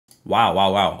Wow,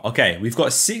 wow, wow. Okay, we've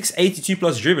got 682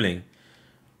 plus dribbling.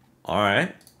 All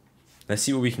right. Let's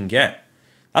see what we can get.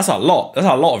 That's a lot. That's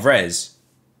a lot of rares.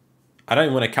 I don't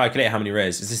even want to calculate how many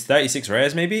rares. Is this 36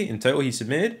 rares maybe in total he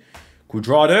submitted?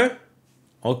 Cuadrado.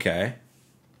 Okay.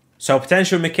 So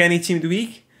potential McKennie team of the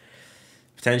week.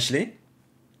 Potentially.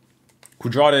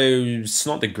 Cuadrado's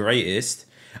not the greatest.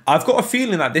 I've got a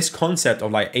feeling that this concept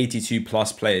of like 82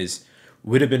 plus players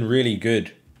would have been really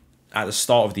good at the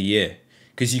start of the year.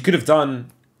 Because you could have done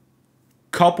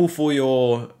a couple for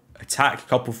your attack, a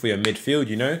couple for your midfield,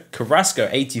 you know. Carrasco,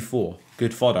 84.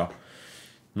 Good fodder.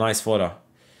 Nice fodder.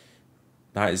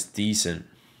 That is decent.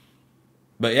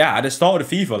 But yeah, at the start of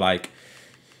the FIFA, like,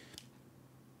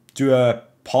 do a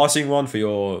passing one for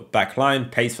your back line,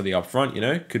 pace for the up front, you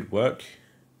know. Could work.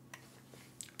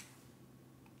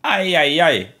 Ay, ay,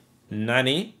 ay.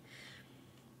 Nani.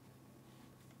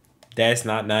 That's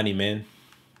not Nani, man.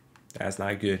 That's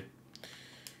not good.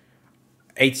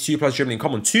 82 plus dribbling.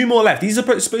 Come on, 2 more left. These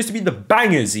are supposed to be the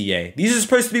bangers, EA. These are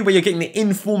supposed to be where you're getting the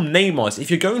informed Neymars.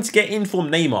 If you're going to get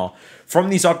informed Neymar from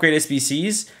these upgrade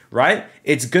SBCs, right,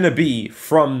 it's going to be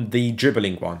from the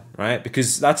dribbling one, right?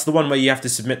 Because that's the one where you have to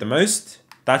submit the most.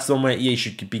 That's the one where EA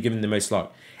should be given the most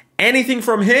luck. Anything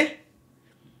from here?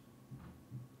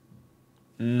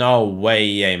 No way,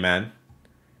 EA, man.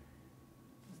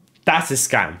 That's a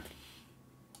scam.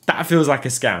 That feels like a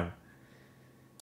scam.